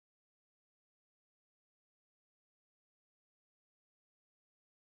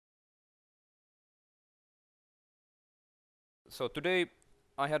So today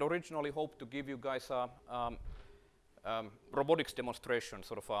I had originally hoped to give you guys a robotics demonstration,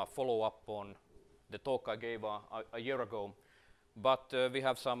 sort of a follow-up on the talk I gave a year ago. But we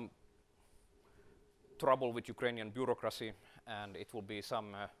have some trouble with Ukrainian bureaucracy, and it will be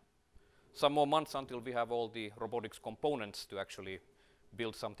some more months until we have all the robotics components to actually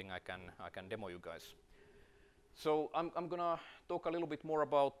build something I can demo you guys. So I'm gonna talk a little bit more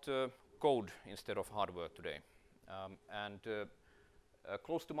about code instead of hardware today.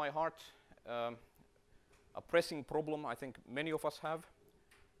 Close to my heart, a pressing problem I think many of us have.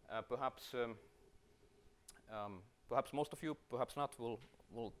 Perhaps most of you, perhaps not.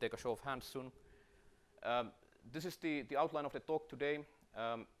 We'll take a show of hands soon. This is the outline of the talk today.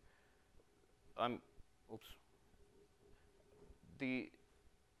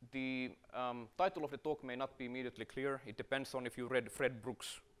 The title of the talk may not be immediately clear. It depends on if you read Fred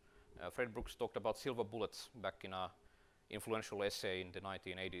Brooks. Fred Brooks talked about silver bullets back in an influential essay in the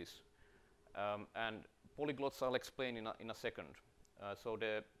 1980s. And polyglots I'll explain in a second. So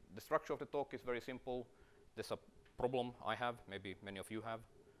the structure of the talk is very simple. There's a problem I have, maybe many of you have.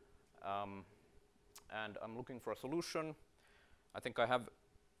 And I'm looking for a solution. I think I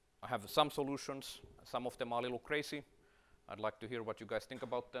have some solutions. Some of them are a little crazy. I'd like to hear what you guys think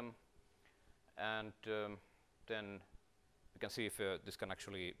about them. And then we can see if this can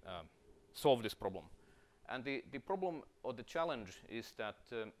actually solve this problem. And the problem or the challenge is that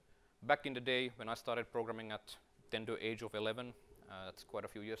back in the day when I started programming at tender age of 11, that's quite a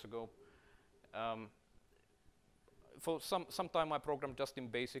few years ago, for some time I programmed just in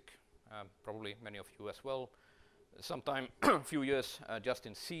BASIC, probably many of you as well. Sometime a few years just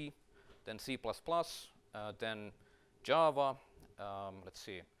in C, then C++, then Java, let's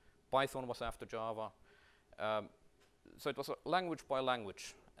see, Python was after Java. So it was a language by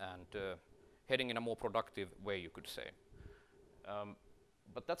language and heading in a more productive way, you could say.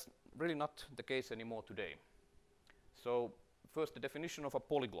 But that's really not the case anymore today. So first, the definition of a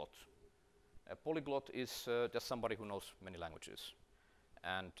polyglot. A polyglot is just somebody who knows many languages.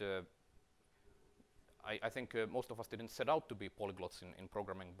 And I think most of us didn't set out to be polyglots in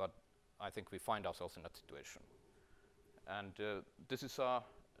programming, but I think we find ourselves in that situation. And this is a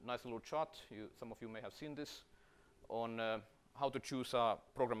nice little chart. Some of you may have seen this on how to choose a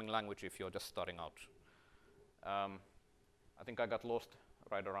programming language if you're just starting out. I think I got lost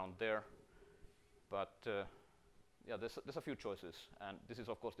right around there. But yeah, there's a few choices. And this is,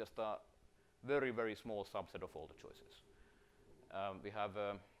 of course, just a very, very small subset of all the choices. We have,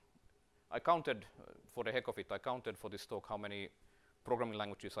 I counted, for the heck of it, I counted for this talk how many programming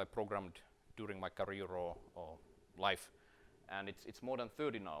languages I programmed during my career or life. And it's more than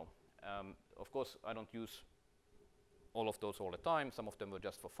 30 now. Of course, I don't use all of those all the time. Some of them were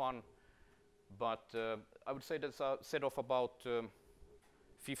just for fun. But I would say there's a set of about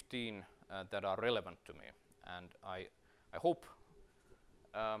 15 that are relevant to me. And I hope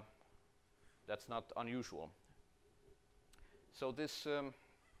that's not unusual. So this,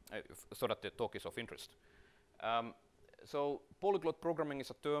 so that the talk is of interest. So polyglot programming is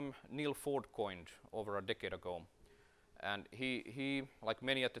a term Neil Ford coined over a decade ago. And he, like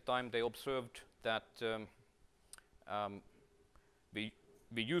many at the time, they observed that we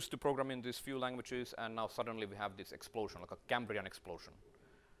used to program in these few languages, and now suddenly we have this explosion, like a Cambrian explosion.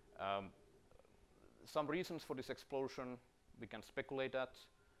 Some reasons for this explosion we can speculate at.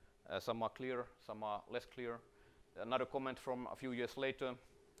 Some are clear, some are less clear. Another comment from a few years later,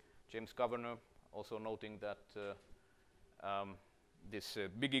 James Governor, also noting that this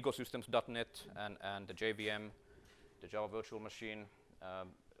big ecosystems.NET and the JVM, the Java Virtual Machine,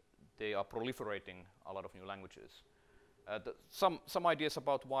 they are proliferating a lot of new languages. Some ideas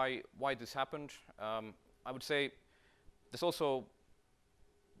about why this happened. I would say there's also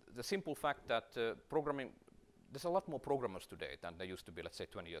the simple fact that programming, there's a lot more programmers today than there used to be, let's say,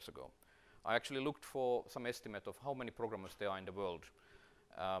 20 years ago. I actually looked for some estimate of how many programmers there are in the world.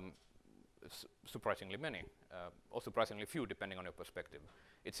 Surprisingly many, or surprisingly few, depending on your perspective.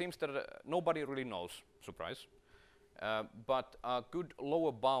 It seems that nobody really knows, surprise. But a good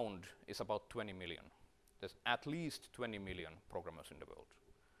lower bound is about 20 million. There's at least 20 million programmers in the world.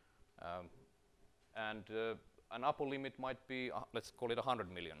 And an upper limit might be, let's call it 100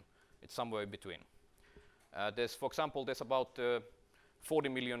 million. It's somewhere in between. For example, there's about 40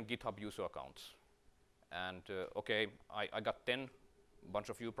 million GitHub user accounts. And okay, I got 10. A bunch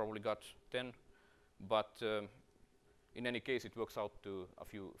of you probably got 10. But in any case, it works out to a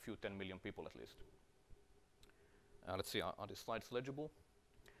few 10 million people at least. Let's see, are these slides legible?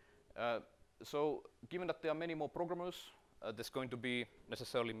 So given that there are many more programmers, there's going to be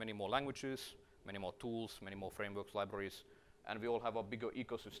necessarily many more languages, many more tools, many more frameworks, libraries, and we all have a bigger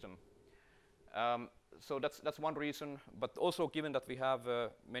ecosystem. So that's one reason, but also given that we have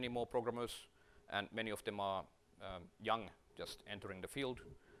many more programmers and many of them are young, just entering the field,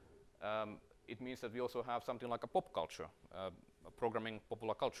 it means that we also have something like a pop culture, a programming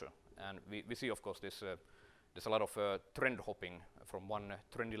popular culture. And we see, of course, there's a lot of trend hopping from one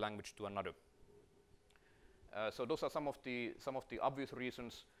trendy language to another. So those are some of the obvious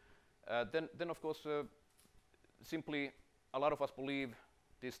reasons. Then of course, simply a lot of us believe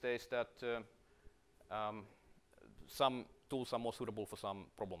these days that some tools are more suitable for some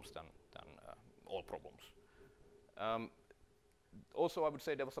problems than all problems. Also, I would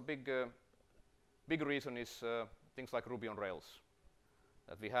say there was a big reason is things like Ruby on Rails.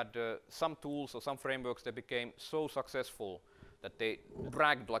 That we had some tools or some frameworks that became so successful that they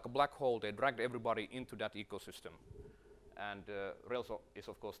dragged, like a black hole, they dragged everybody into that ecosystem. And Rails is,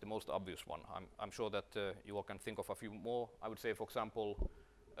 of course, the most obvious one. I'm sure that you all can think of a few more. I would say, for example,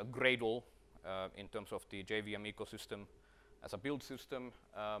 a Gradle in terms of the JVM ecosystem as a build system.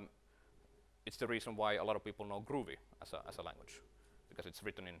 It's the reason why a lot of people know Groovy as a language, because it's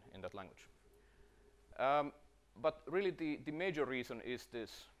written in that language. But really, the major reason is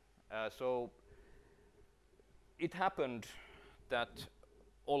this. So it happened that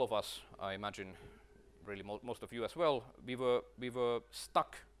all of us, I imagine, really most of you as well, we were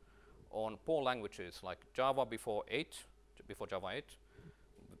stuck on poor languages like Java before Java 8,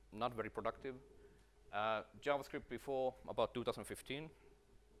 not very productive. JavaScript before about 2015,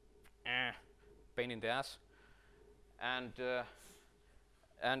 pain in the ass. And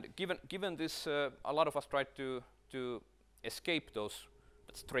given this, a lot of us tried to escape that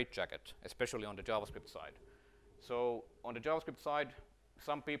straitjacket, especially on the JavaScript side. So on the JavaScript side,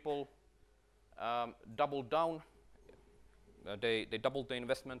 some people doubled down. They doubled the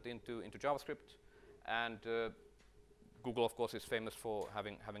investment into JavaScript, and Google, of course, is famous for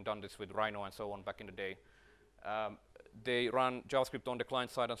having done this with Rhino and so on back in the day. They run JavaScript on the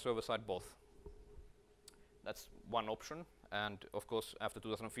client side and server side both. That's one option. And of course, after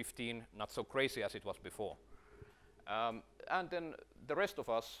 2015, not so crazy as it was before. And then the rest of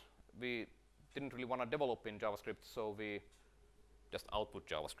us, we didn't really want to develop in JavaScript, so we just output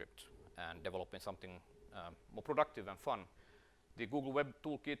JavaScript and develop in something more productive and fun. The Google Web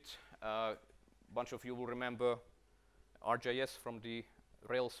Toolkit, a bunch of you will remember RJS from the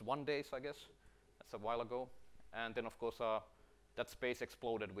Rails 1 days, I guess. That's a while ago. And then, of course, that space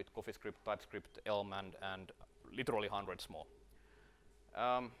exploded with CoffeeScript, TypeScript, Elm, and literally hundreds more.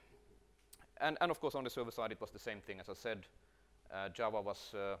 And of course, on the server side, it was the same thing. As I said, Java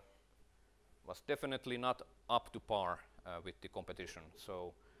was definitely not up to par with the competition.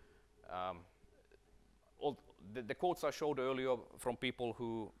 So all the quotes I showed earlier from people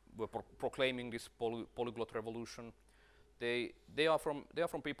who were proclaiming this polyglot revolution, they are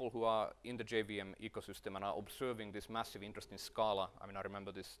from people who are in the JVM ecosystem and are observing this massive interest in Scala. I mean, I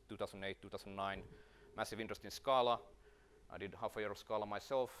remember this 2008, 2009, massive interest in Scala. I did half a year of Scala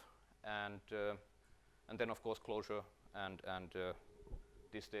myself, and then of course Clojure and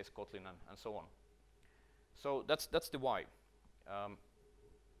these days Kotlin and so on. So that's the why.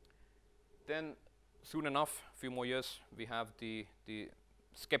 Then soon enough, a few more years, we have the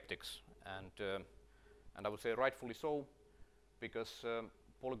skeptics, and I would say rightfully so, because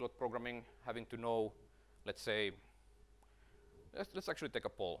polyglot programming, having to know, let's say, let's actually take a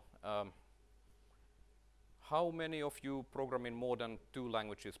poll. How many of you program in more than 2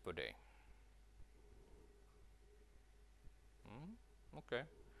 languages per day? Okay.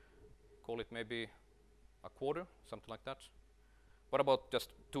 Call it maybe a quarter, something like that. What about just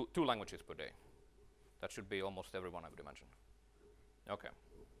two languages per day? That should be almost everyone, I would imagine. Okay.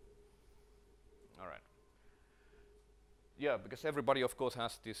 All right. Yeah, because everybody, of course,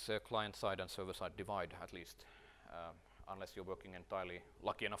 has this client-side and server-side divide, at least. Unless you're working entirely,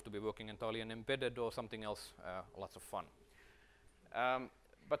 lucky enough to be working entirely in embedded or something else, lots of fun.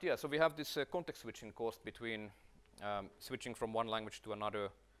 But yeah, so we have this context switching cost between switching from one language to another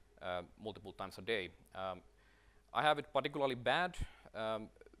multiple times a day. I have it particularly bad,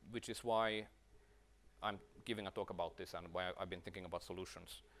 which is why I'm giving a talk about this and why I've been thinking about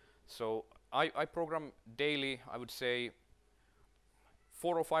solutions. So I program daily, I would say,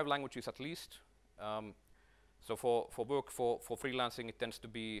 4 or 5 languages at least. So for work, for freelancing, it tends to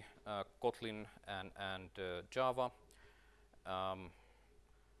be Kotlin and Java.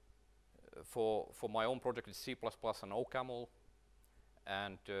 For my own project, it's C++ and OCaml.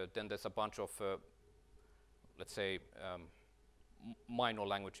 And then there's a bunch of, let's say, minor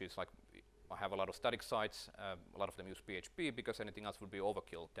languages. Like I have a lot of static sites. A lot of them use PHP because anything else would be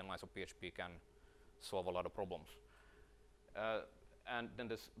overkill. 10 lines of PHP can solve a lot of problems. And then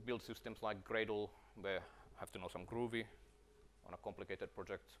there's build systems like Gradle, where you have to know some Groovy on a complicated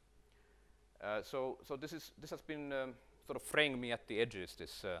project. So this has been sort of fraying me at the edges,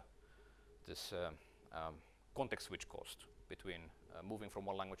 this context switch cost between moving from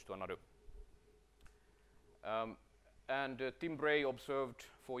one language to another. And Tim Bray observed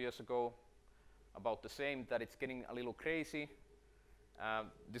 4 years ago about the same, that it's getting a little crazy.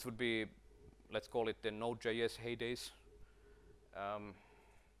 This would be, let's call it the Node.js heydays.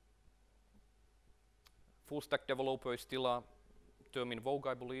 Full stack developer is still a term in vogue,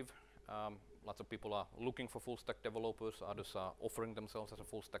 I believe. Lots of people are looking for full stack developers, others are offering themselves as a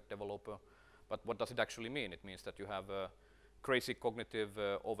full stack developer. But what does it actually mean? It means that you have crazy cognitive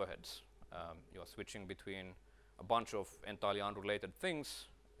overheads. You are switching between a bunch of entirely unrelated things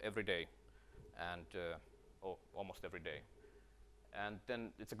every day, and or almost every day. And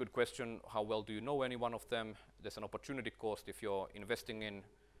then it's a good question, how well do you know any one of them? There's an opportunity cost if you're investing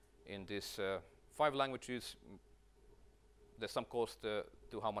in these 5 languages. There's some cost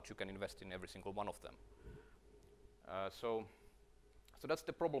to how much you can invest in every single one of them. So that's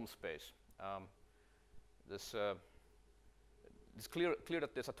the problem space. It's clear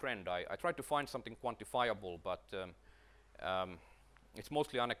that there's a trend. I tried to find something quantifiable, but it's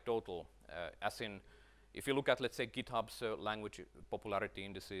mostly anecdotal. As in, if you look at, let's say, GitHub's language popularity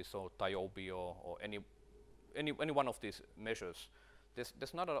indices or TIOBE or any one of these measures,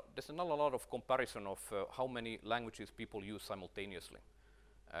 there's not a lot of comparison of how many languages people use simultaneously.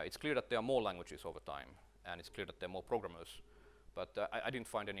 It's clear that there are more languages over time, and it's clear that there are more programmers. But I didn't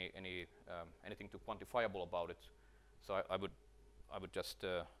find anything too quantifiable about it. So I would just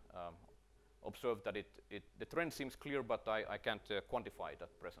observe that the trend seems clear, but I can't quantify it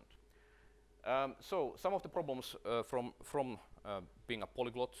at present. So some of the problems from being a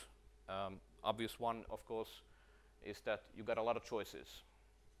polyglot, obvious one, of course, is that you got a lot of choices,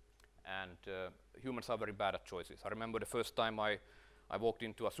 and humans are very bad at choices. I remember the first time I walked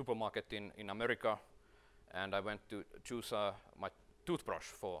into a supermarket in America, and I went to choose my toothbrush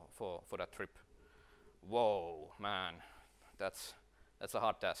for that trip. Whoa, man, that's a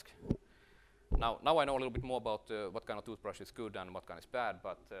hard task. Now I know a little bit more about what kind of toothbrush is good and what kind is bad,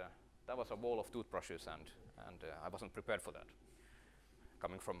 but that was a wall of toothbrushes, and I wasn't prepared for that,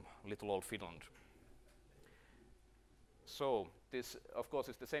 coming from little old Finland. So this, of course,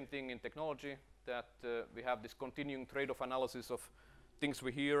 is the same thing in technology, that we have this continuing trade-off analysis of things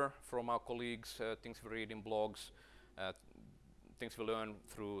we hear from our colleagues, things we read in blogs, things we learn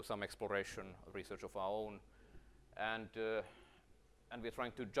through some exploration, research of our own, and we're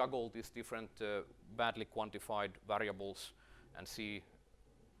trying to juggle these different badly quantified variables and see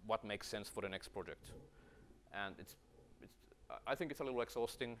what makes sense for the next project. And I think it's a little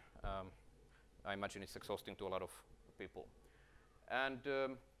exhausting. I imagine it's exhausting to a lot of people. And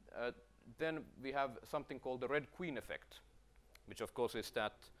then we have something called the Red Queen effect, which of course is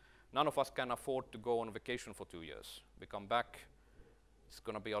that none of us can afford to go on vacation for 2 years. We come back, it's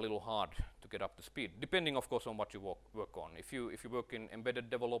going to be a little hard to get up to speed, depending of course on what you work on. If you work in embedded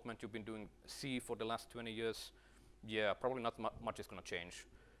development, you've been doing C for the last 20 years, yeah, probably not much is going to change.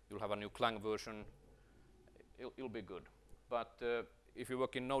 You'll have a new Clang version, it'll be good. But if you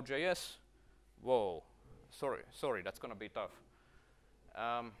work in Node.js, whoa, sorry, that's going to be tough.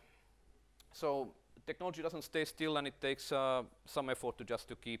 So technology doesn't stay still, and it takes some effort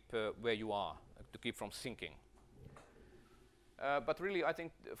to keep where you are, to keep from sinking. But really, I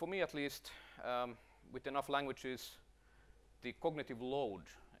think, for me at least, with enough languages, the cognitive load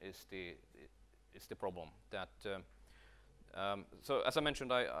is the problem. That so as I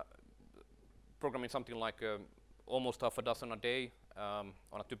mentioned, programming something like almost half a dozen a day on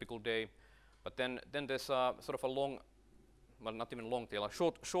a typical day. But then there's sort of a long, well, not even long tail, a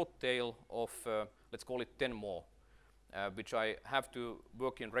short tail of let's call it 10 more, which I have to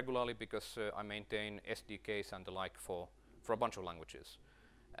work in regularly because I maintain SDKs and the like for a bunch of languages,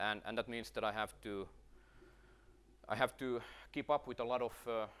 and that means that I have to keep up with a lot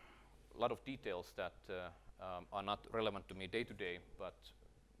of details that are not relevant to me day to day, but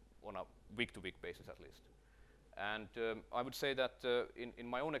on a week-to-week basis at least. And I would say that in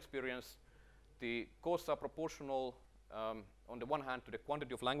my own experience, the costs are proportional on the one hand to the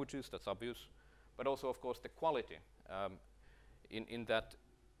quantity of languages, that's obvious, but also of course the quality, in that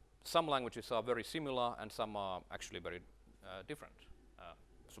some languages are very similar and some are actually very different.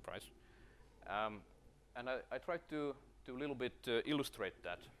 Surprise. And I tried to a little bit illustrate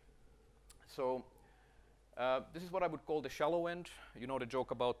that. So this is what I would call the shallow end. You know the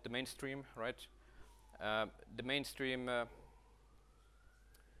joke about the mainstream, right? The mainstream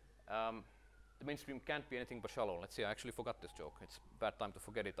the mainstream can't be anything but shallow. Let's see, I actually forgot this joke. It's bad time to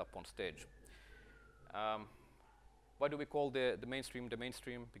forget it up on stage. Why do we call the mainstream the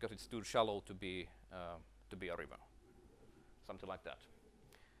mainstream? Because it's too shallow to be a river, something like that.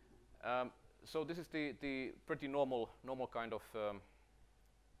 So this is the pretty normal kind of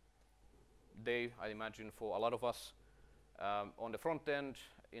day, I imagine, for a lot of us. On the front end,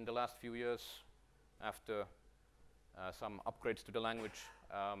 in the last few years, after some upgrades to the language,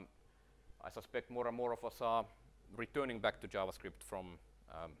 I suspect more and more of us are returning back to JavaScript from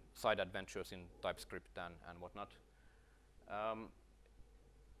side adventures in TypeScript and whatnot.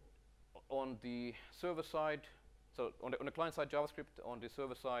 On the server side, so on the client side JavaScript, on the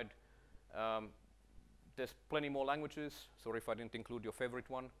server side, there's plenty more languages. Sorry if I didn't include your favorite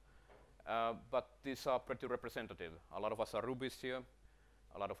one. But these are pretty representative. A lot of us are Ruby's here.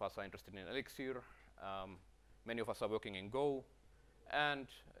 A lot of us are interested in Elixir. Many of us are working in Go. And,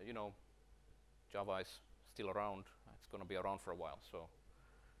 you know, Java is still around. It's going to be around for a while. So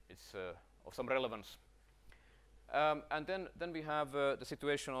it's of some relevance. And then we have the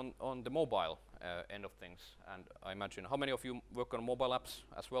situation on the mobile end of things. And I imagine, how many of you work on mobile apps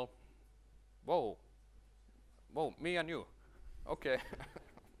as well? Whoa. Whoa, me and you. OK.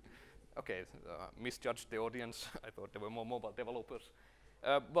 OK, misjudged the audience. I thought there were more mobile developers.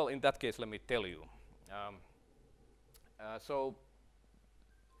 Well, in that case, let me tell you. So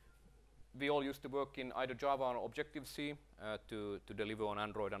we all used to work in either Java or Objective-C to deliver on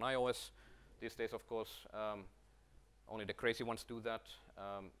Android and iOS. These days, of course, only the crazy ones do that.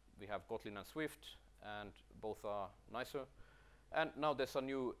 We have Kotlin and Swift, and both are nicer. And now there's a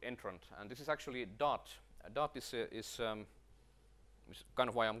new entrant, and this is actually Dart. Dart is kind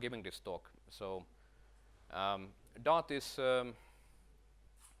of why I'm giving this talk. So Dart is a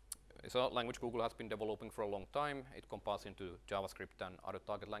language Google has been developing for a long time. It compiles into JavaScript and other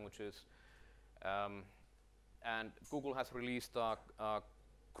target languages. And Google has released a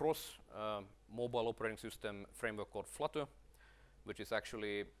cross mobile operating system framework called Flutter, which is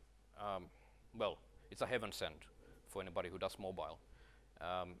actually, well, it's a heaven sent for anybody who does mobile.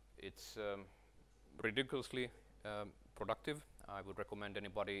 It's ridiculously productive. I would recommend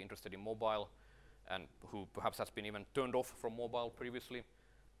anybody interested in mobile and who perhaps has been even turned off from mobile previously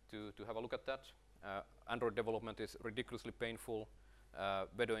to have a look at that. Android development is ridiculously painful,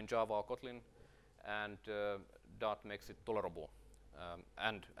 whether in Java or Kotlin, and Dart makes it tolerable.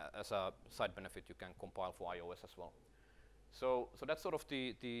 And as a side benefit, you can compile for iOS as well. So that's sort of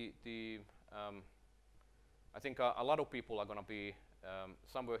the I think a lot of people are going to be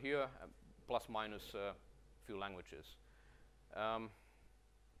somewhere here, plus minus a few languages.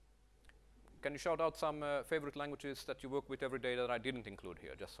 Can you shout out some favorite languages that you work with every day that I didn't include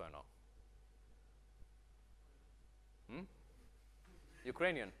here, just so I know?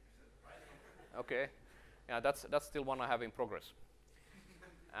 Ukrainian? OK. Yeah, that's still one I have in progress.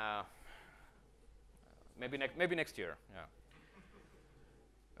 Maybe next year. Yeah.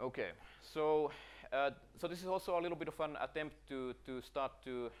 OK. So this is also a little bit of an attempt to start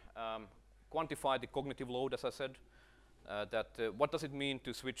to quantify the cognitive load, as I said. What does it mean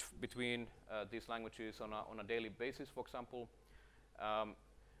to switch between these languages on a daily basis, for example?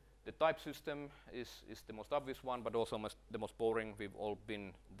 The type system is the most obvious one, but also the most boring. We've all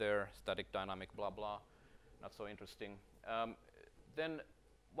been there, static, dynamic, blah, blah. Not so interesting. Then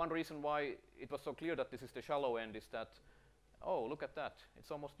one reason why it was so clear that this is the shallow end is that, oh, look at that.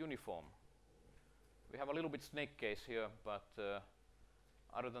 It's almost uniform. We have a little bit snake case here, but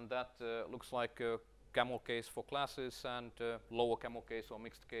other than that, looks like a camel case for classes and lower camel case or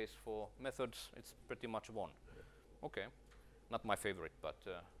mixed case for methods. It's pretty much one. OK. Not my favorite, but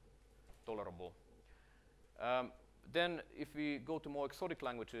tolerable. Then if we go to more exotic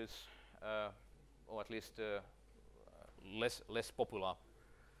languages, or at least less popular,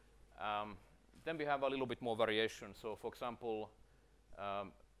 then we have a little bit more variation. So for example,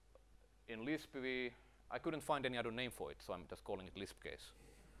 in Lisp, I couldn't find any other name for it, so I'm just calling it Lisp case.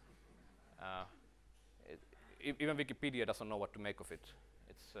 Even Wikipedia doesn't know what to make of it.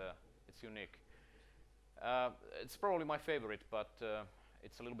 It's unique. It's probably my favorite, but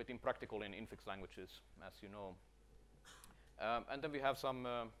it's a little bit impractical in infix languages, as you know. And then we have some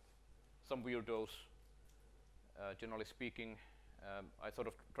weirdos. Generally speaking, I sort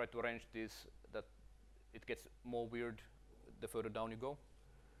of try to arrange this that it gets more weird the further down you go.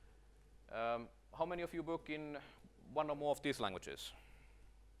 How many of you work in one or more of these languages?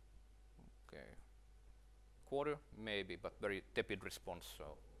 Okay. Quarter, maybe, but very tepid response,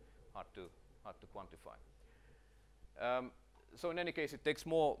 so hard to quantify. So in any case, it takes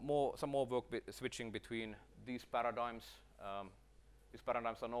some more work switching between these paradigms. These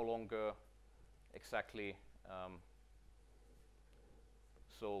paradigms are no longer exactly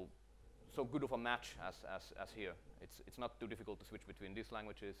so good of a match as here. It's not too difficult to switch between these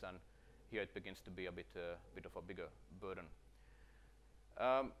languages, and here it begins to be a bit of a bigger burden.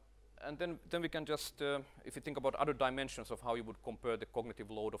 And then we can just, if you think about other dimensions of how you would compare the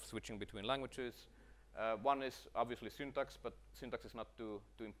cognitive load of switching between languages, one is obviously syntax, but syntax is not too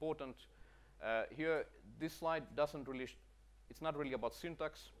important. Here, this slide doesn't really, it's not really about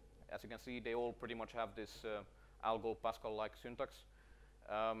syntax. As you can see, they all pretty much have this Algo Pascal-like syntax.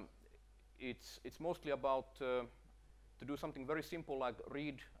 It's mostly about to do something very simple like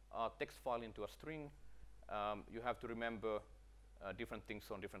read a text file into a string. You have to remember different things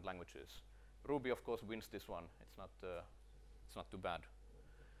on different languages. Ruby, of course, wins this one. It's not too bad.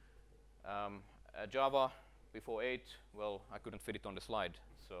 Java before 8, well, I couldn't fit it on the slide,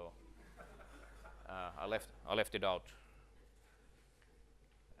 so I left it out.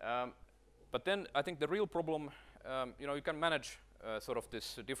 But then I think the real problem, you can manage sort of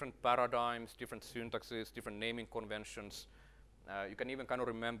this different paradigms, different syntaxes, different naming conventions. You can even kind of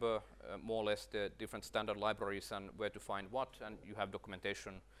remember more or less the different standard libraries and where to find what, and you have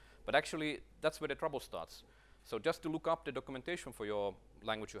documentation. But actually, that's where the trouble starts. So just to look up the documentation for your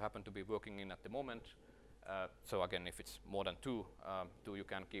language you happen to be working in at the moment. So again, if it's more than two you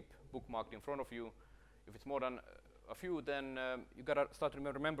can keep bookmarked in front of you. If it's more than a few, then you gotta start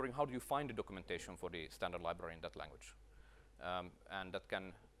remembering how do you find the documentation for the standard library in that language. And that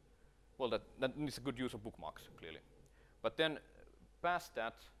can, well, that needs a good use of bookmarks, clearly. But then past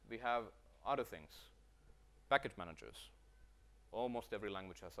that, we have other things. Package managers. Almost every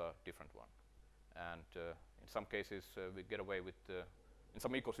language has a different one. And in some cases, we get away with, in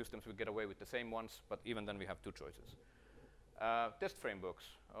some ecosystems, we get away with the same ones, but even then we have two choices. Test frameworks.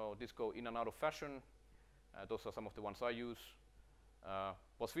 Oh, these go in and out of fashion. Those are some of the ones I use.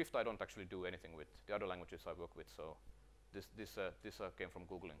 Well, Swift I don't actually do anything with. The other languages I work with, so this came from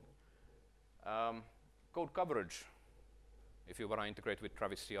Googling. Code coverage, if you want to integrate with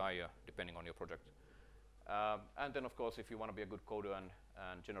Travis CI, depending on your project. And then, of course, if you want to be a good coder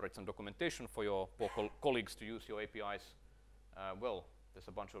and generate some documentation for your colleagues to use your APIs, well, there's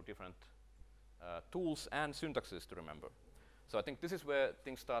a bunch of different tools and syntaxes to remember. So I think this is where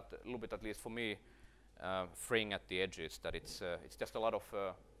things start a little bit, at least for me, fraying at the edges. That it's just a lot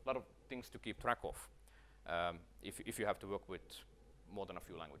of things to keep track of if you have to work with more than a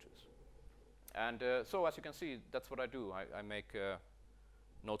few languages. And so, as you can see, that's what I do. I make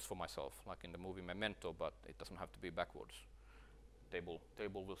notes for myself, like in the movie Memento, but it doesn't have to be backwards. Table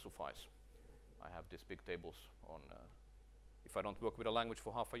will suffice. I have these big tables on. If I don't work with a language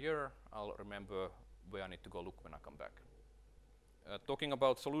for half a year, I'll remember where I need to go look when I come back. Talking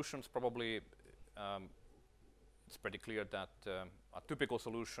about solutions, probably it's pretty clear that a typical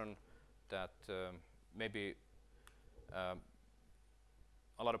solution that maybe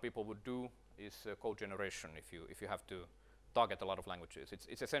a lot of people would do is code generation. If you have to target a lot of languages,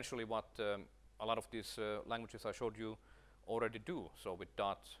 it's essentially what a lot of these languages I showed you already do. So with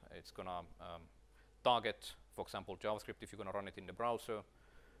Dart, it's gonna target, for example, JavaScript if you're gonna run it in the browser.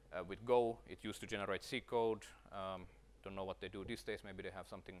 With Go, it used to generate C code. Don't know what they do these days. Maybe they have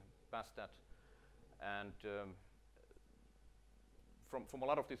something past that. And from a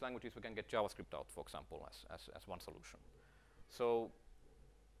lot of these languages, we can get JavaScript out, for example, as one solution. So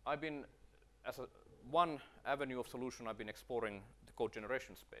I've been, one avenue of solution, I've been exploring the code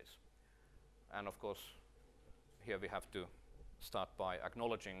generation space. And of course, here we have to start by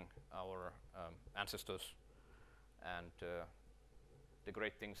acknowledging our ancestors and the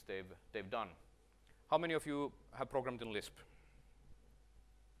great things they've done. How many of you have programmed in Lisp?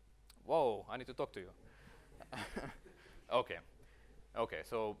 Whoa, I need to talk to you. Okay,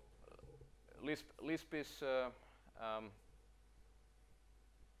 so Lisp is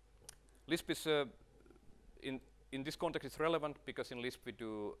in this context it's relevant because in Lisp we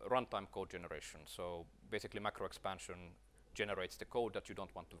do runtime code generation. So basically macro expansion generates the code that you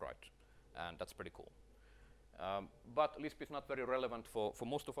don't want to write, and that's pretty cool. But Lisp is not very relevant for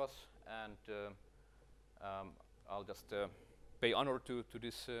most of us, and I'll just pay honor to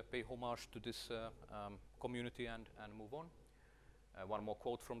this, pay homage to this community and move on. One more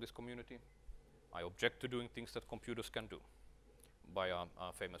quote from this community. I object to doing things that computers can do, by a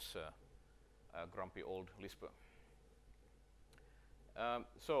famous grumpy old Lisper.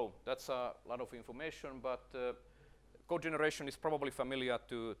 So that's a lot of information, but code generation is probably familiar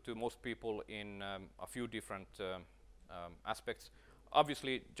to most people in a few different aspects.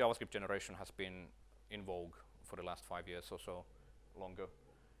 Obviously, JavaScript generation has been in vogue for the last 5 years or so, longer.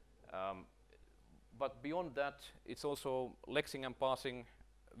 But beyond that, it's also lexing and parsing.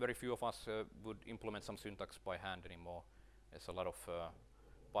 very few of us would implement some syntax by hand anymore. There's a lot of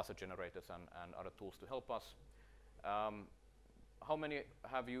parser generators and other tools to help us. How many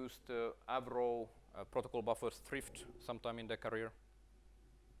have used Avro, protocol buffers, Thrift sometime in their career?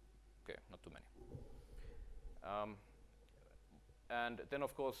 Okay, not too many. And then,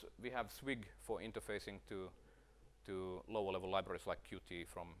 of course, we have Swig for interfacing to lower level libraries like Qt.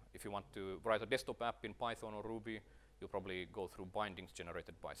 If you want to write a desktop app in Python or Ruby, you'll probably go through bindings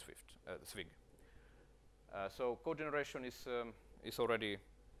generated by Swig. So code generation is already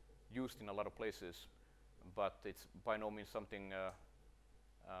used in a lot of places, but it's by no means something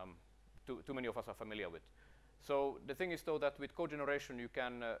too many of us are familiar with. So the thing is, though, that with code generation you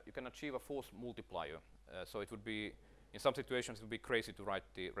can achieve a force multiplier. So it would be, in some situations, it would be crazy to write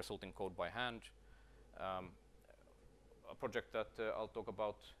the resulting code by hand. A project that I'll talk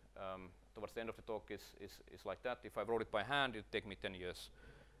about towards the end of the talk is like that. If I wrote it by hand, it would take me 10 years.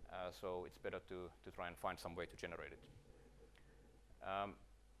 So it's better to try and find some way to generate it.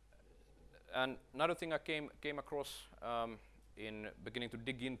 And another thing I came across in beginning to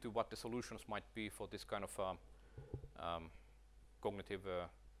dig into what the solutions might be for this kind of cognitive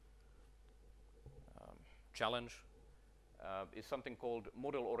challenge is something called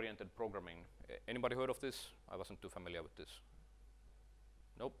model-oriented programming. Anybody heard of this? I wasn't too familiar with this.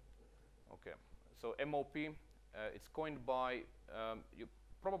 Nope? Okay. So MOP, it's coined by, you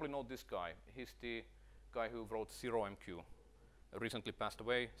probably know this guy. He's the guy who wrote 0MQ. Recently passed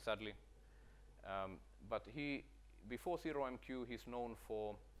away, sadly. But before 0MQ, he's known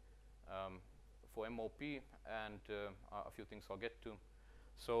for MOP and a few things I'll get to.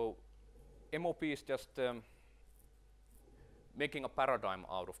 So MOP is just making a paradigm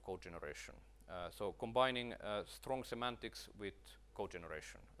out of code generation. So combining strong semantics with code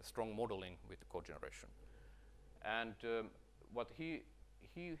generation, strong modeling with code generation. And what he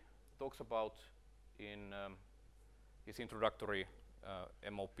talks about in his introductory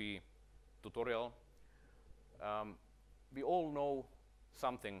MOP tutorial, we all know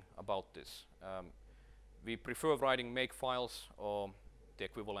something about this. We prefer writing make files or the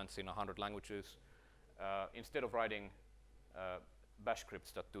equivalents in 100 languages instead of writing bash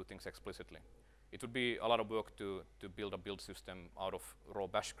scripts that do things explicitly. It would be a lot of work to build a build system out of raw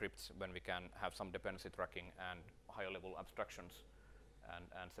bash scripts when we can have some dependency tracking and higher level abstractions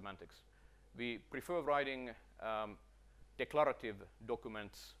and semantics. We prefer writing declarative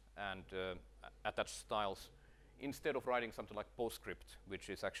documents and attached styles instead of writing something like PostScript, which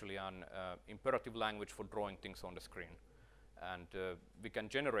is actually an imperative language for drawing things on the screen. And we can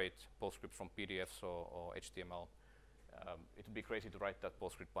generate PostScript from PDFs or HTML. It would be crazy to write that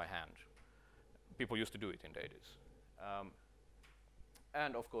PostScript by hand. People used to do it in the 80s.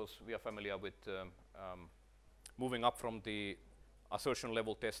 And of course, we are familiar with moving up from the assertion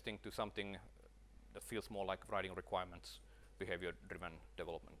level testing to something that feels more like writing requirements, behavior-driven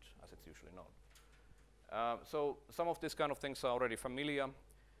development, as it's usually known. So some of these kind of things are already familiar.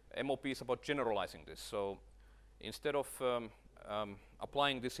 MOP is about generalizing this. So instead of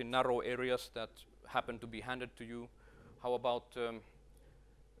applying this in narrow areas that happen to be handed to you, how about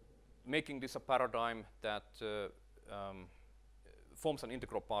making this a paradigm that forms an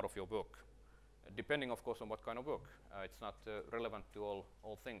integral part of your work, depending, of course, on what kind of work. It's not relevant to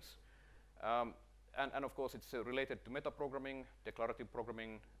all things. And of course, it's related to metaprogramming, declarative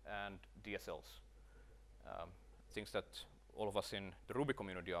programming, and DSLs, things that all of us in the Ruby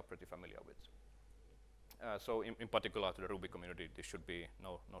community are pretty familiar with. So in particular to the Ruby community, this should be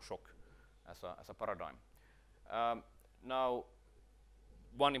no shock as a paradigm. Now,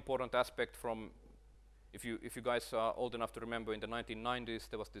 one important aspect from, if you guys are old enough to remember, in the 1990s,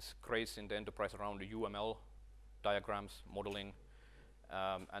 there was this craze in the enterprise around the UML diagrams, modeling,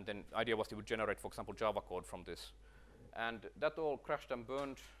 and then the idea was they would generate, for example, Java code from this. And that all crashed and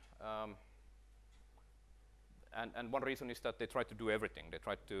burned. And one reason is that they tried to do everything. They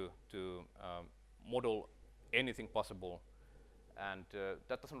tried to model anything possible, and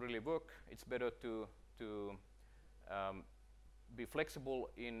that doesn't really work. It's better to be flexible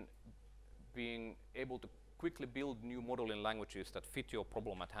in being able to quickly build new modeling languages that fit your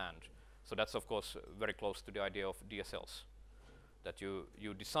problem at hand. So that's, of course, very close to the idea of DSLs, that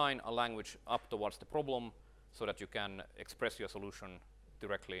you design a language up towards the problem so that you can express your solution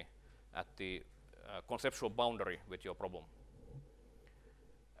directly at the conceptual boundary with your problem.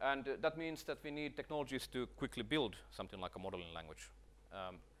 And that means that we need technologies to quickly build something like a modeling language.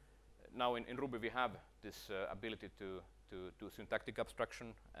 Now in Ruby we have this ability to do syntactic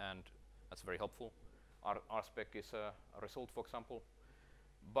abstraction, and that's very helpful. RSpec is a result, for example.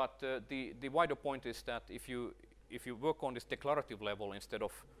 But the wider point is that if you if you work on this declarative level instead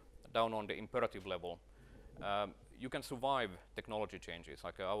of down on the imperative level, you can survive technology changes.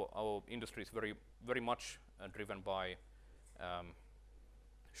 Like our industry is very much driven by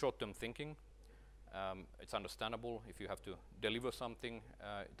short-term thinking. It's understandable if you have to deliver something.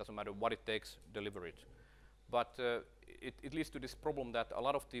 It doesn't matter what it takes, deliver it. But it leads to this problem that a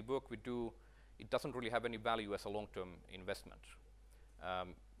lot of the work we do, it doesn't really have any value as a long-term investment.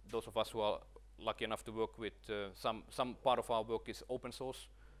 Those of us who are lucky enough to work with some part of our work is open source.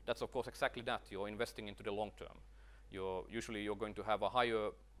 That's of course exactly that. You're investing into the long term. Usually you're going to have a higher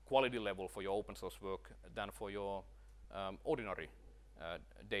quality level for your open source work than for your ordinary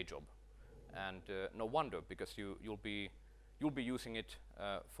day job. And no wonder, because you'll be using it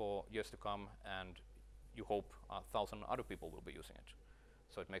for years to come, and you hope 1,000 other people will be using it.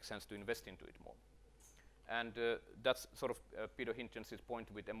 So it makes sense to invest into it more. And that's sort of Peter Hinchens' point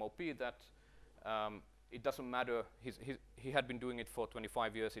with MOP, that it doesn't matter. He had been doing it for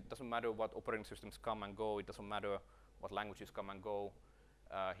 25 years. It doesn't matter what operating systems come and go. It doesn't matter what languages come and go.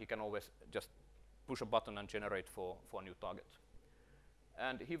 He can always just push a button and generate for a new target.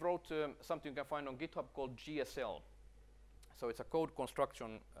 And he wrote something you can find on GitHub called GSL. So it's a code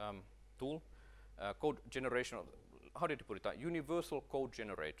construction tool, code generation. How did he put it? Universal code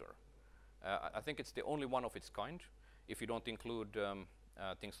generator. I think it's the only one of its kind, if you don't include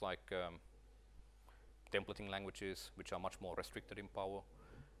things like templating languages, which are much more restricted in power,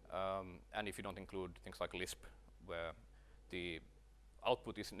 and if you don't include things like Lisp, where the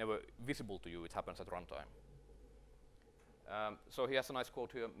output is never visible to you, it happens at runtime. So he has a nice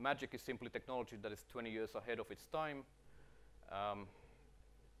quote here: "Magic is simply technology that is 20 years ahead of its time."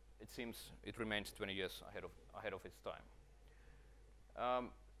 It seems it remains 20 years ahead of its time.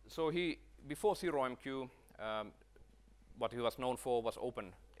 So before ZeroMQ, what he was known for was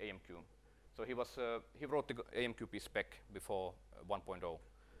Open AMQ. So he wrote the AMQP spec before 1.0.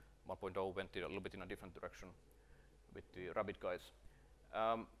 1.0 went a little bit in a different direction with the Rabbit guys.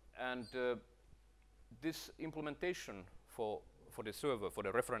 And this implementation for the server, for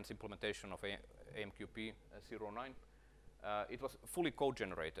the reference implementation of AMQP 09, it was fully code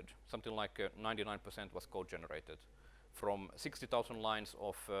generated. Something like 99% was code generated from 60,000 lines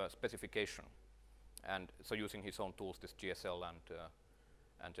of specification. And so using his own tools, this GSL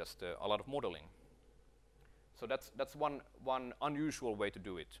and just a lot of modeling. So that's one unusual way to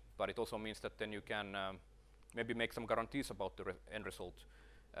do it. But it also means that then you can maybe make some guarantees about the end result.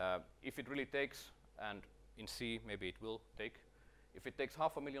 If it really takes, and in C maybe it will take, if it takes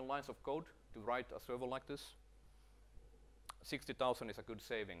 500,000 lines of code to write a server like this, 60,000 is a good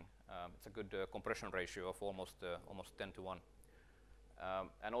saving. It's a good compression ratio of almost 10 to 1.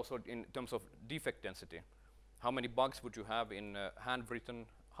 And also in terms of defect density, how many bugs would you have in handwritten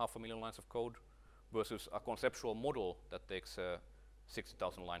 500,000 lines of code versus a conceptual model that takes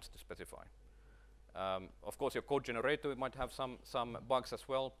 60,000 lines to specify? Of course, your code generator might have some bugs as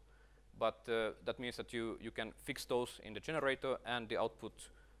well, but that means that you can fix those in the generator, and the output,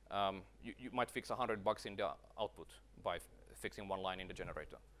 you might fix 100 bugs in the output by fixing one line in the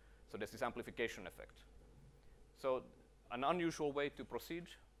generator. So there's this amplification effect. So an unusual way to proceed,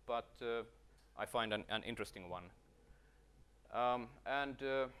 but I find an interesting one. And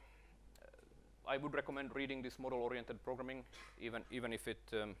I would recommend reading this model-oriented programming, even if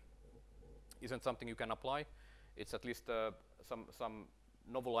it isn't something you can apply. It's at least some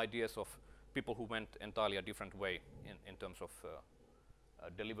novel ideas of people who went entirely a different way in terms of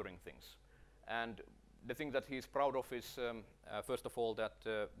delivering things. And the thing that he's proud of is, first of all, that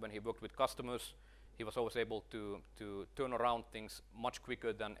when he worked with customers, he was always able to turn around things much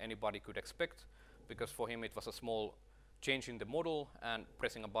quicker than anybody could expect, because for him it was a small change in the model, and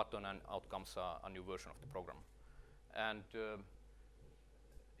pressing a button and out comes a new version of the program. And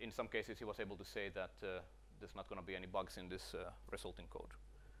in some cases he was able to say that there's not going to be any bugs in this resulting code,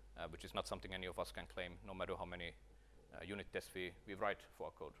 which is not something any of us can claim, no matter how many unit tests we write for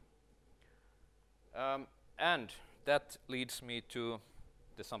our code. And that leads me to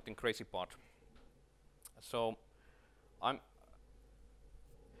the something crazy part. So I've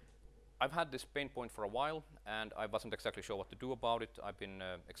had this pain point for a while, and I wasn't exactly sure what to do about it. I've been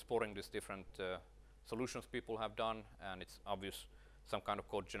exploring these different solutions people have done, and it's obvious some kind of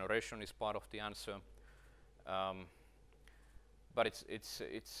code generation is part of the answer. But I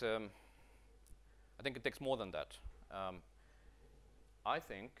think it takes more than that. I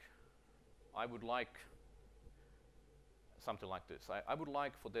think I would like something like this. I would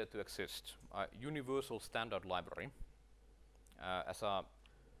like for there to exist a universal standard library as a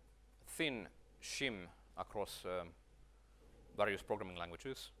thin shim across various programming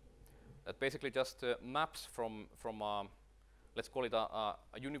languages, that basically just maps from let's call it a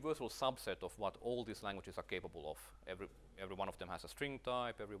universal subset of what all these languages are capable of. Every one of them has a string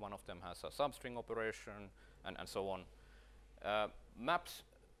type, every one of them has a substring operation, and so on. Maps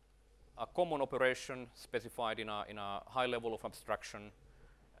a common operation specified in a high level of abstraction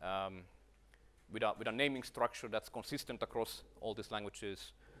with a naming structure that's consistent across all these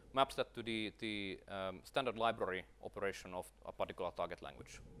languages, maps that to the standard library operation of a particular target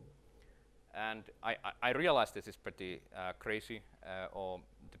language. And I realize this is pretty crazy, or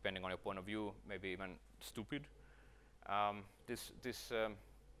depending on your point of view, maybe even stupid. This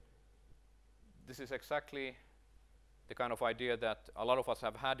is exactly the kind of idea that a lot of us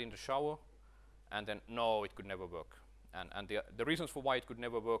have had in the shower, and then no, it could never work. And the reasons for why it could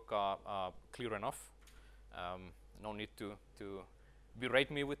never work are clear enough. No need to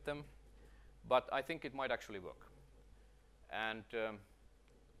berate me with them, but I think it might actually work. And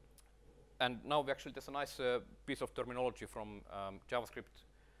now actually there's a nice piece of terminology from JavaScript,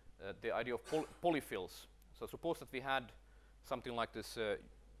 the idea of polyfills. So suppose that we had something like this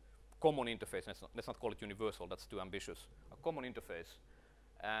common interface. Let's not call it universal, that's too ambitious. A common interface.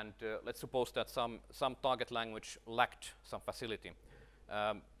 And let's suppose that some target language lacked some facility.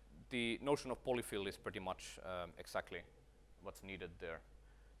 The notion of polyfill is pretty much exactly what's needed there.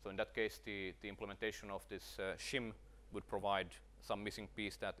 So in that case, the implementation of this shim would provide some missing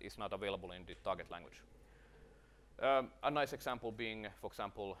piece that is not available in the target language. A nice example being, for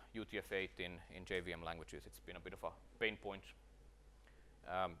example, UTF-8 in JVM languages. It's been a bit of a pain point.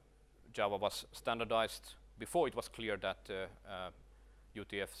 Java was standardized before it was clear that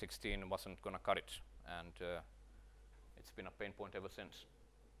UTF-16 wasn't going to cut it, and it's been a pain point ever since.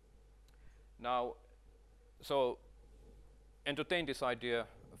 Now, so entertain this idea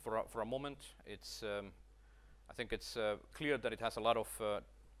for a moment. It's I think it's clear that it has a lot of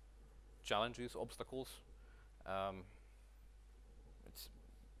challenges, obstacles.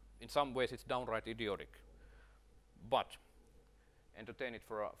 In some ways, it's downright idiotic. But entertain it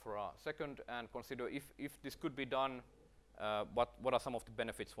for a second and consider if this could be done, what are some of the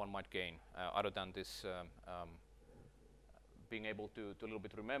benefits one might gain, other than this being able to a little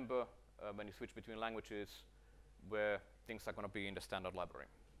bit remember when you switch between languages where things are going to be in the standard library.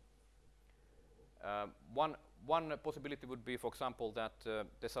 One possibility would be, for example, that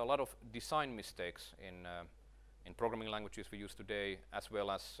there's a lot of design mistakes in programming languages we use today, as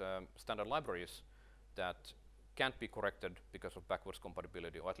well as standard libraries that can't be corrected because of backwards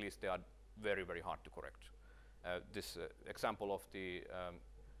compatibility, or at least they are very, very hard to correct. This example of the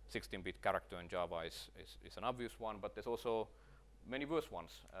 16-bit character in Java is an obvious one, but there's also many worse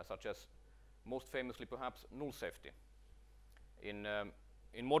ones, such as most famously perhaps null safety.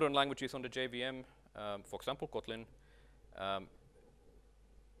 In modern languages on the JVM, for example Kotlin,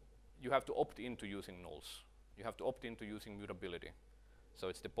 you have to opt into using nulls. You have to opt into using mutability. So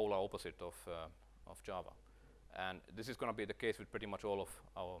it's the polar opposite of Java. And this is going to be the case with pretty much all of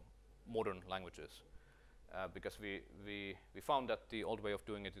our modern languages, because we found that the old way of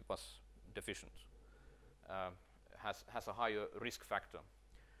doing it was deficient, has a higher risk factor.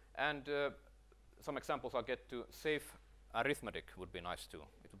 And some examples I'll get to. Safe arithmetic would be nice too.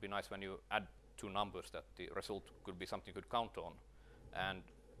 It would be nice when you add two numbers that the result could be something you could count on. And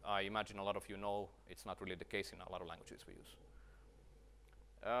I imagine a lot of you know it's not really the case in a lot of languages we use.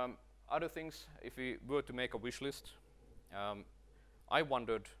 Other things, if we were to make a wish list, I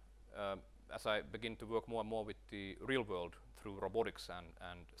wondered, as I begin to work more and more with the real world through robotics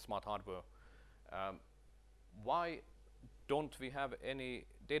and smart hardware, why don't we have any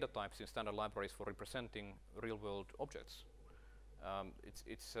data types in standard libraries for representing real-world objects?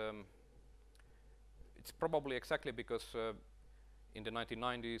 It's probably exactly because in the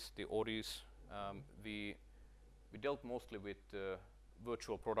 1990s, the 80s, we dealt mostly with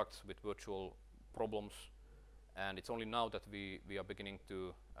virtual products, with virtual problems, and it's only now that we are beginning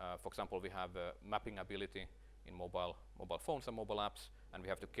to, for example, we have mapping ability in mobile phones and mobile apps, and we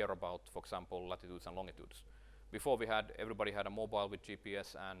have to care about, for example, latitudes and longitudes. Before everybody had a mobile with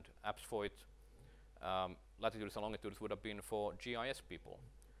GPS and apps for it. Latitudes and longitudes would have been for GIS people,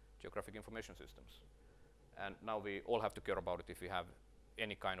 Geographic Information Systems. And now we all have to care about it if we have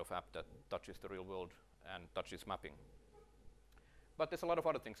any kind of app that touches the real world and touches mapping. But there's a lot of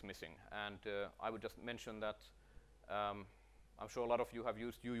other things missing, and I would just mention that I'm sure a lot of you have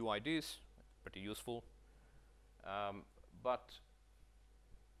used UUIDs, pretty useful, but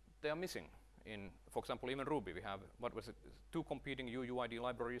they are missing. In, for example, even Ruby, we have, what was it, 2 competing UUID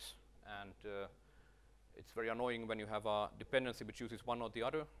libraries, and it's very annoying when you have a dependency which uses one or the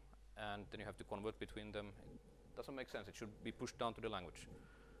other, and then you have to convert between them. It doesn't make sense. It should be pushed down to the language.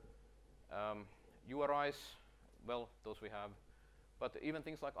 URIs, well, those we have. But even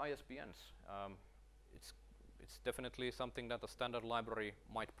things like ISBNs, it's definitely something that a standard library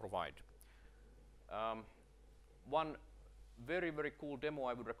might provide. One very, very cool demo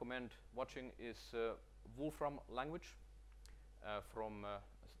I would recommend watching is Wolfram language from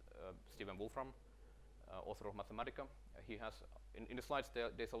Stephen Wolfram, author of Mathematica. He has, in the slides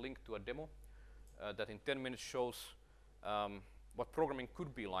there's a link to a demo that in 10 minutes shows what programming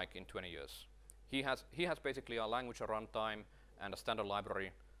could be like in 20 years. He has basically a language, a runtime, and a standard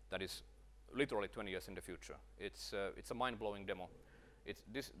library that is literally 20 years in the future. It's a mind-blowing demo. It's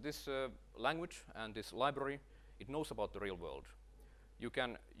this language and this library, it knows about the real world. You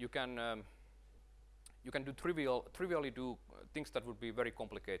can trivially do things that would be very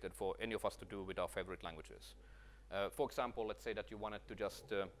complicated for any of us to do with our favorite languages. For example, let's say that you wanted to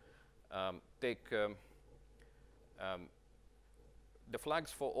just take the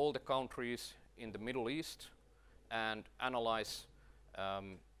flags for all the countries in the Middle East and analyze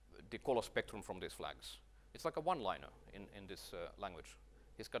the color spectrum from these flags. It's like a one-liner in this language.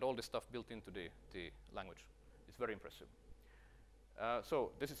 He's got all this stuff built into the language. It's very impressive.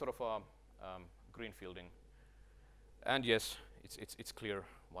 So this is sort of greenfielding. And yes, it's clear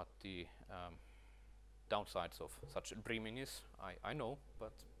what the downsides of such dreaming is. I know,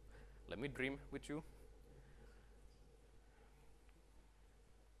 but let me dream with you.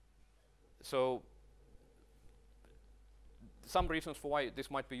 So some reasons for why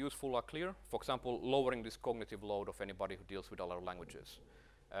this might be useful are clear. For example, lowering this cognitive load of anybody who deals with a lot of languages.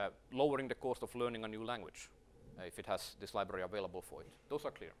 Lowering the cost of learning a new language if it has this library available for it. Those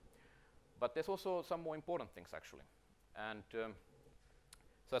are clear. But there's also some more important things actually. And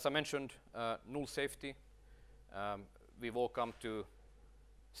so as I mentioned, null safety. We've all come to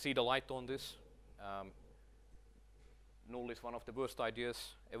see the light on this. Null is one of the worst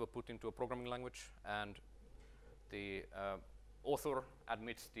ideas ever put into a programming language, and the author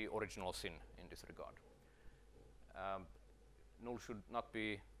admits the original sin in this regard. Null should not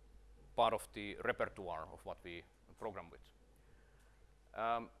be part of the repertoire of what we program with.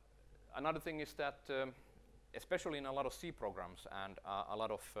 Another thing is that, especially in a lot of C programs and a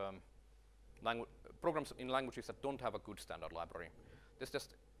lot of programs in languages that don't have a good standard library, there's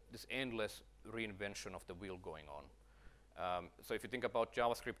just this endless reinvention of the wheel going on. So if you think about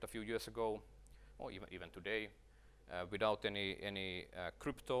JavaScript a few years ago, or even today, without any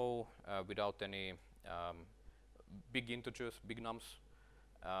crypto, without any big integers, big nums,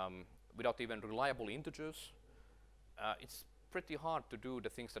 without even reliable integers, it's pretty hard to do the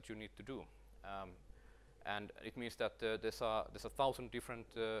things that you need to do. And it means that there's 1,000 different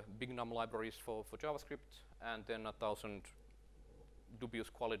big num libraries for JavaScript, and then 1,000 dubious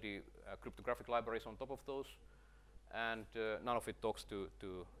quality cryptographic libraries on top of those. And none of it talks to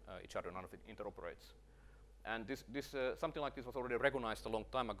each other, none of it interoperates. And something like this was already recognized a long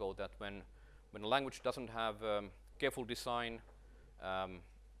time ago, that when a language doesn't have careful design,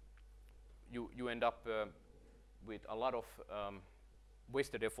 you end up with a lot of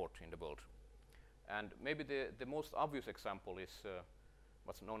wasted effort in the world. And maybe the most obvious example is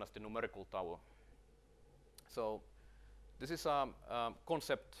what's known as the numerical tower. So this is a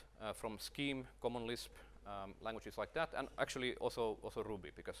concept from Scheme, Common Lisp, languages like that, and actually also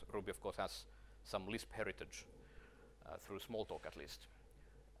Ruby, because Ruby of course has some Lisp heritage through Smalltalk at least.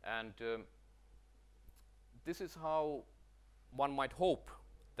 And this is how one might hope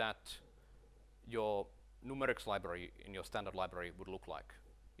that your numerics library in your standard library would look like.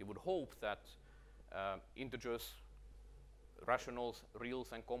 You would hope that integers, rationals,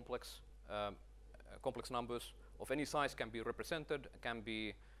 reals, and complex numbers of any size can be represented, can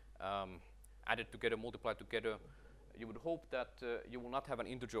be added together, multiplied together. You would hope that you will not have an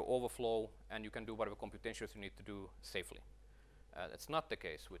integer overflow, and you can do whatever computations you need to do safely. That's not the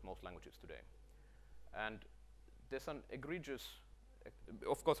case with most languages today. And there's an egregious,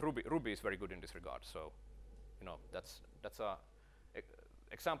 of course Ruby is very good in this regard, so that's a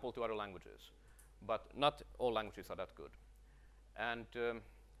example to other languages. But not all languages are that good. And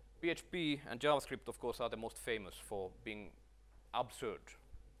PHP and JavaScript, of course, are the most famous for being absurd.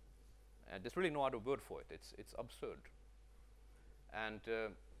 There's really no other word for it. It's absurd. And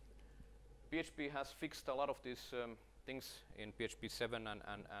PHP has fixed a lot of these things in PHP 7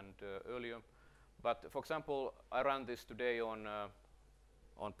 and earlier. But for example, I ran this today on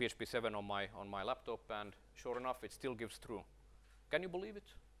PHP 7 on my laptop, and sure enough, it still gives true. Can you believe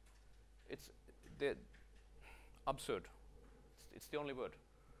it? It's absurd. It's the only word.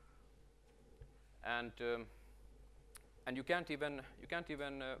 And you can't even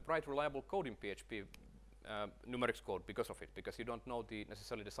write reliable code in PHP numerics code because of it, because you don't know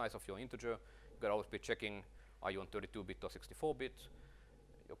necessarily the size of your integer. You gotta always be checking, are you on 32-bit or 64-bit?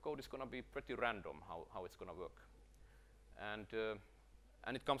 Your code is gonna be pretty random how it's gonna work. And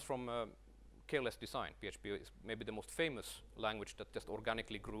it comes from careless design. PHP is maybe the most famous language that just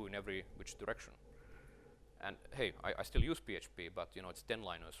organically grew in every which direction. And hey, I still use PHP, but you know, it's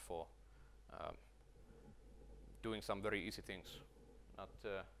 10-liners for doing some very easy things,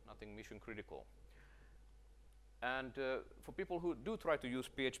 nothing mission critical. And for people who do try to use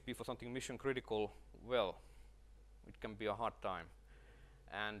PHP for something mission critical, well, it can be a hard time.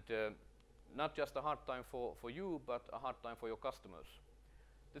 And not just a hard time for you, but a hard time for your customers.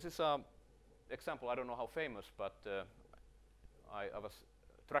 This is an example, I don't know how famous, but I was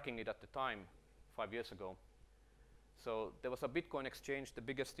tracking it at the time, 5 years ago. So there was a Bitcoin exchange, the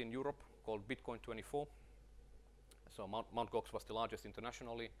biggest in Europe, called Bitcoin 24. So Mt. Gox was the largest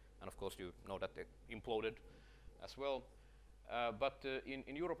internationally, and of course you know that it imploded as well. But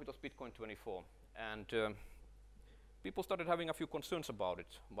in Europe it was Bitcoin 24, and people started having a few concerns about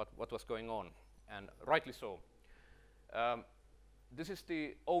it, what was going on, and rightly so. This is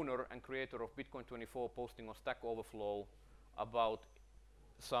the owner and creator of Bitcoin 24 posting on Stack Overflow about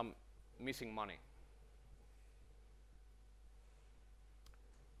some missing money.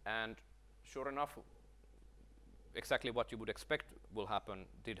 And sure enough, exactly what you would expect will happen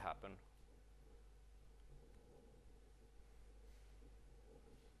did happen.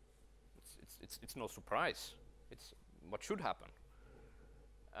 It's no surprise. It's what should happen.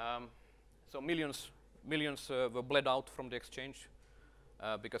 So millions were bled out from the exchange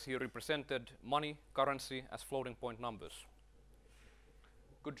because he represented money, currency as floating point numbers.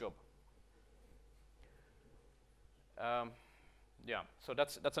 Good job. Yeah, so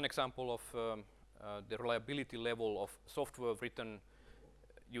that's an example of the reliability level of software written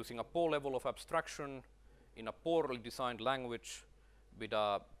using a poor level of abstraction in a poorly designed language with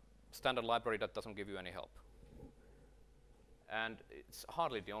a standard library that doesn't give you any help. And it's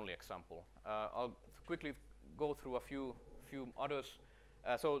hardly the only example. I'll quickly go through a few others.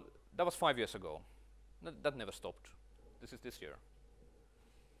 So that was 5 years ago. That never stopped. This is this year.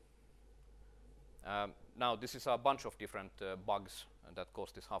 Now this is a bunch of different bugs that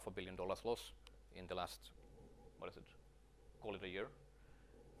caused this $500 million loss in the last, what is it, call it a year.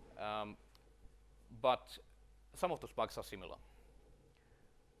 But some of those bugs are similar.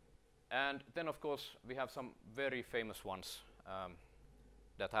 And then of course we have some very famous ones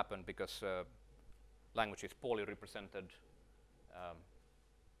that happen because language is poorly represented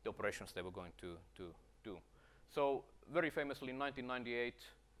the operations they were going to do. So very famously in 1998,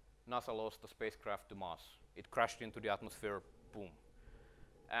 NASA lost a spacecraft to Mars. It crashed into the atmosphere, boom.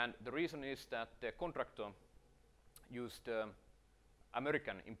 And the reason is that the contractor used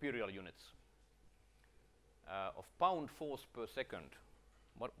American imperial units of pound force per second.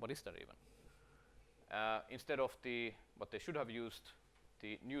 What is that even? Instead of what they should have used,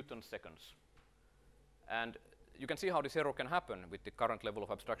 the Newton seconds. And you can see how this error can happen with the current level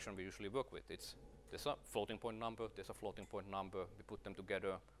of abstraction we usually work with. There's a floating point number, there's a floating point number, we put them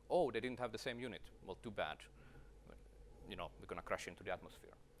together. Oh, they didn't have the same unit. Well, too bad. But, you know, we're gonna crash into the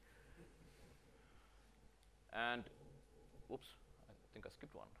atmosphere. And, whoops, I think I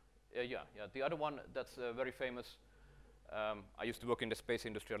skipped one. Yeah, the other one that's very famous, I used to work in the space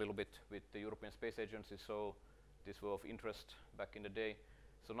industry a little bit with the European Space Agency, so this was of interest back in the day.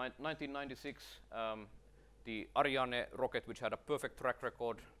 So 1996, the Ariane rocket, which had a perfect track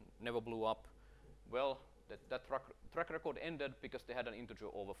record, never blew up. Well, that track record ended because they had an integer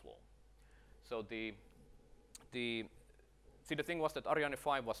overflow. So the thing was that Ariane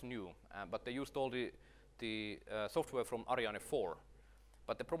 5 was new, but they used all the software from Ariane 4.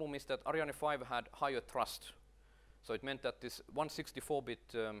 But the problem is that Ariane 5 had higher thrust. So it meant that this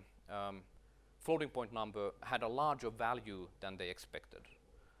 164-bit floating point number had a larger value than they expected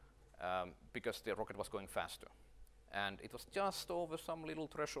because the rocket was going faster. And it was just over some little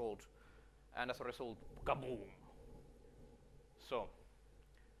threshold, and as a result, kaboom. So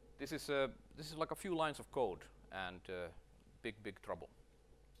this is like a few lines of code and big trouble.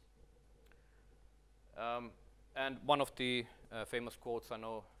 And one of the famous quotes, I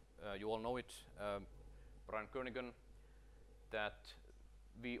know you all know it, Brian Kernighan, that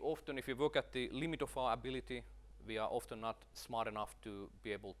we often, if we work at the limit of our ability, we are often not smart enough to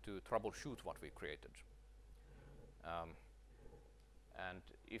be able to troubleshoot what we created. And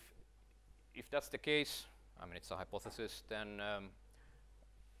if that's the case, I mean, it's a hypothesis, then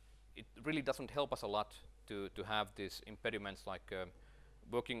it really doesn't help us a lot to have these impediments like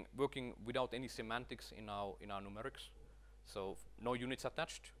working without any semantics in our numerics. So no units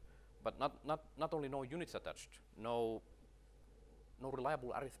attached, but not only no units attached, no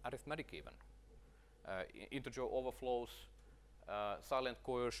reliable arithmetic even. Integer overflows, silent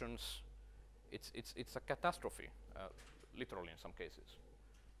coercions. It's a catastrophe, literally in some cases.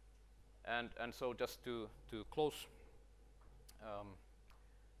 And so just to close,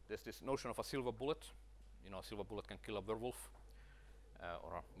 there's this notion of a silver bullet. You know, a silver bullet can kill a werewolf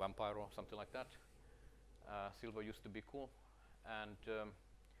or a vampire or something like that. Silver used to be cool. And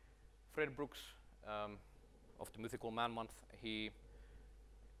Fred Brooks of the Mythical Man Month, he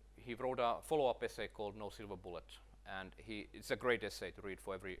wrote a follow-up essay called No Silver Bullet. And it's a great essay to read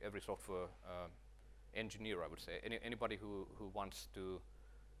for every software engineer, I would say. Anybody who wants to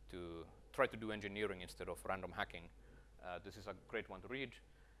try to do engineering instead of random hacking, this is a great one to read.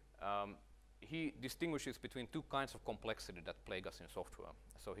 He distinguishes between two kinds of complexity that plague us in software.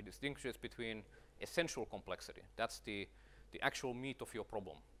 So he distinguishes between essential complexity. That's the actual meat of your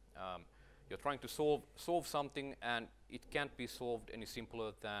problem. You're trying to solve something, and it can't be solved any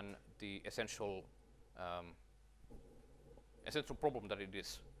simpler than the essential problem that it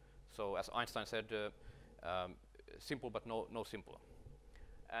is. So as Einstein said, simple but no simpler.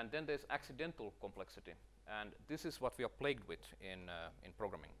 And then there's accidental complexity, and this is what we are plagued with in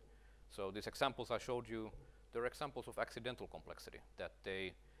programming. So these examples I showed you, they're examples of accidental complexity, that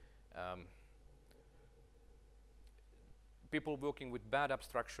people working with bad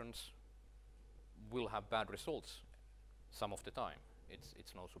abstractions will have bad results some of the time.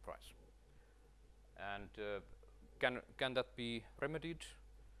 It's no surprise. And can that be remedied?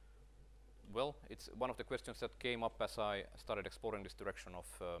 Well, it's one of the questions that came up as I started exploring this direction of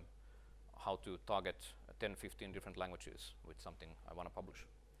how to target 10, 15 different languages with something I want to publish.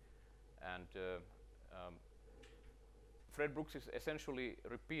 And Fred Brooks is essentially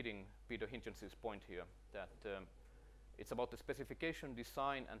repeating Peter Hitchens's point here, that it's about the specification,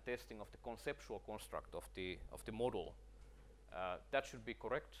 design, and testing of the conceptual construct of the model. That should be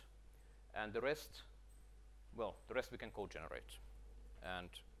correct, and the rest, well, the rest we can code generate, and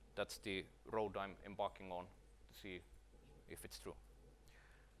that's the road I'm embarking on to see if it's true.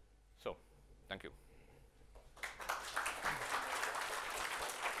 So, thank you.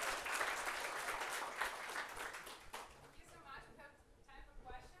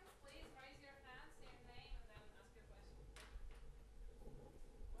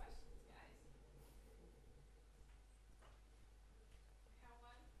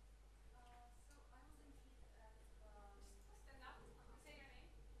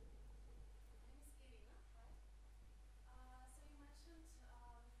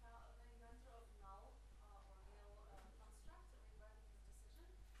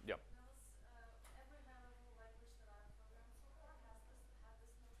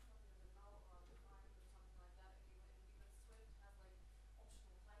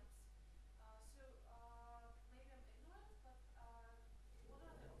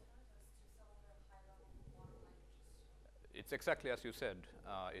 It's exactly as you said.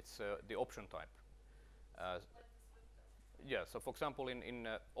 It's the option type. Yeah, so for example, in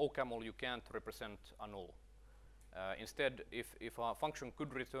OCaml, you can't represent a null. Instead, if a function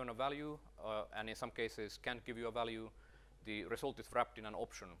could return a value, and in some cases can't give you a value, the result is wrapped in an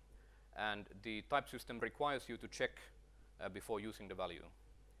option. And the type system requires you to check before using the value.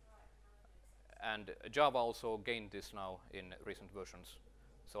 And Java also gained this now in recent versions.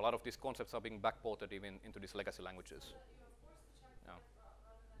 So a lot of these concepts are being backported even into these legacy languages.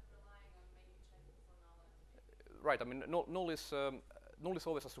 Right, I mean, null is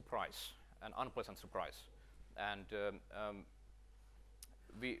always a surprise, an unpleasant surprise. And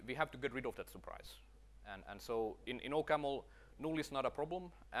we have to get rid of that surprise. And so in OCaml, null is not a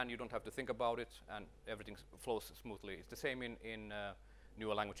problem, and you don't have to think about it, and everything flows smoothly. It's the same in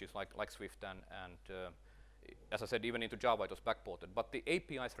newer languages like Swift, and as I said, even into Java it was backported. But the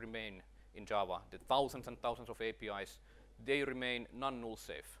APIs remain in Java. The thousands and thousands of APIs, they remain non-null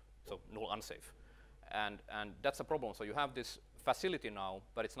safe, so null unsafe. And that's a problem. So you have this facility now,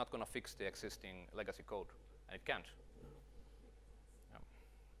 but it's not going to fix the existing legacy code, and it can't.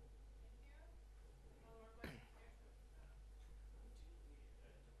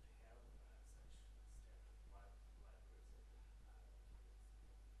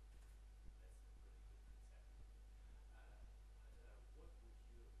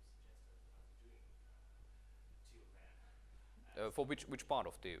 Yeah. For which part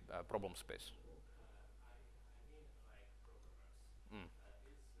of the problem space?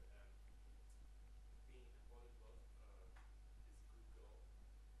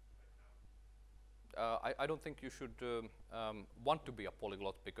 I don't think you should want to be a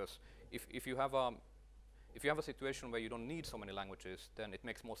polyglot, because if you have a If you have a situation where you don't need so many languages, then it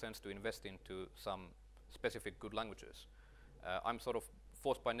makes more sense to invest into some specific good languages. I'm sort of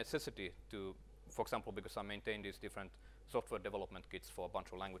forced by necessity to, for example, because I maintain these different software development kits for a bunch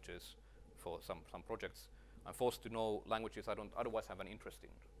of languages for some projects, I'm forced to know languages I don't otherwise have an interest in.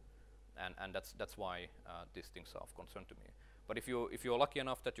 And that's why these things are of concern to me. But if you're lucky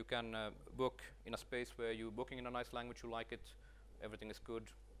enough that you can work in a space where you're working in a nice language, you like it, everything is good,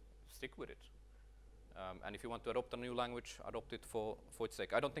 stick with it. And if you want to adopt a new language, adopt it for its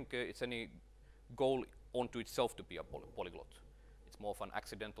sake. I don't think it's any goal onto itself to be a polyglot. It's more of an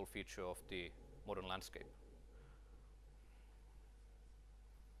accidental feature of the modern landscape.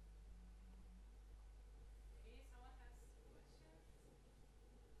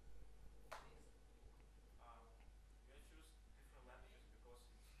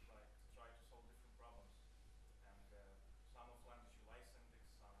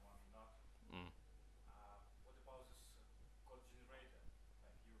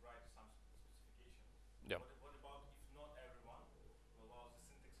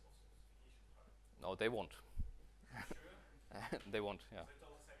 No, they won't. They won't, yeah. So it's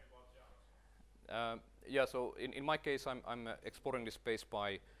all the same about Java, so. Yeah, so in my case, I'm exploring this space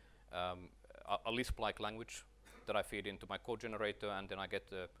by a Lisp-like language that I feed into my code generator, and then I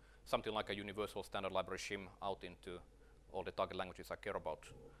get something like a universal standard library shim out into all the target languages I care about.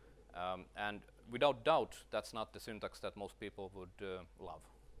 And without doubt, that's not the syntax that most people would love.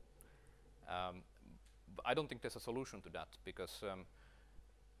 But I don't think there's a solution to that, because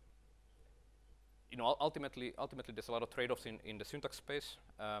you know, ultimately there's a lot of trade-offs in the syntax space,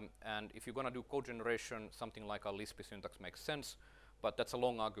 and if you're going to do code generation, something like a Lisp syntax makes sense, but that's a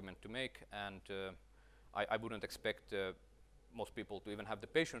long argument to make, and I wouldn't expect most people to even have the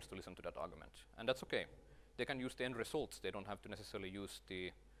patience to listen to that argument, and that's okay. They can use the end results. They don't have to necessarily use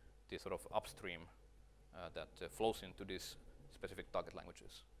the sort of upstream that flows into these specific target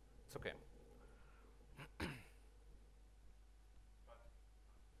languages. It's okay.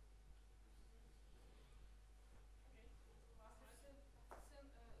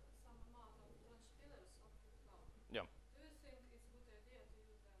 Yeah. Do you think it's a good idea to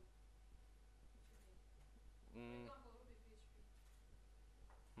use them? For example, Ruby PHP.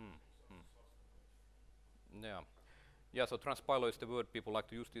 Yeah. Yeah, so transpiler is the word people like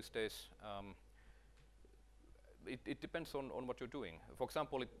to use these days. It depends on what you're doing. For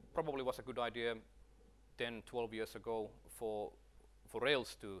example, it probably was a good idea 10, 12 years ago for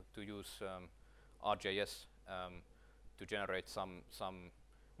Rails to use RJS to generate some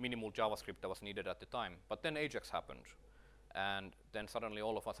minimal JavaScript that was needed at the time. But then Ajax happened, and then suddenly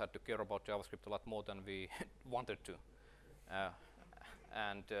all of us had to care about JavaScript a lot more than we wanted to.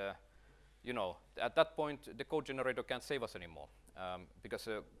 You know, at that point, the code generator can't save us anymore, because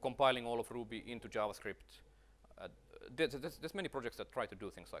compiling all of Ruby into JavaScript, there's many projects that try to do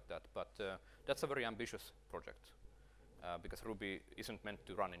things like that, but that's a very ambitious project, because Ruby isn't meant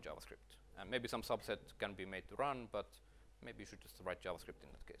to run in JavaScript. And maybe some subset can be made to run, but maybe you should just write JavaScript in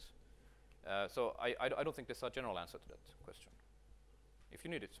that case. So I don't think there's a general answer to that question, if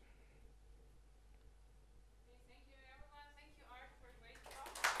you need it.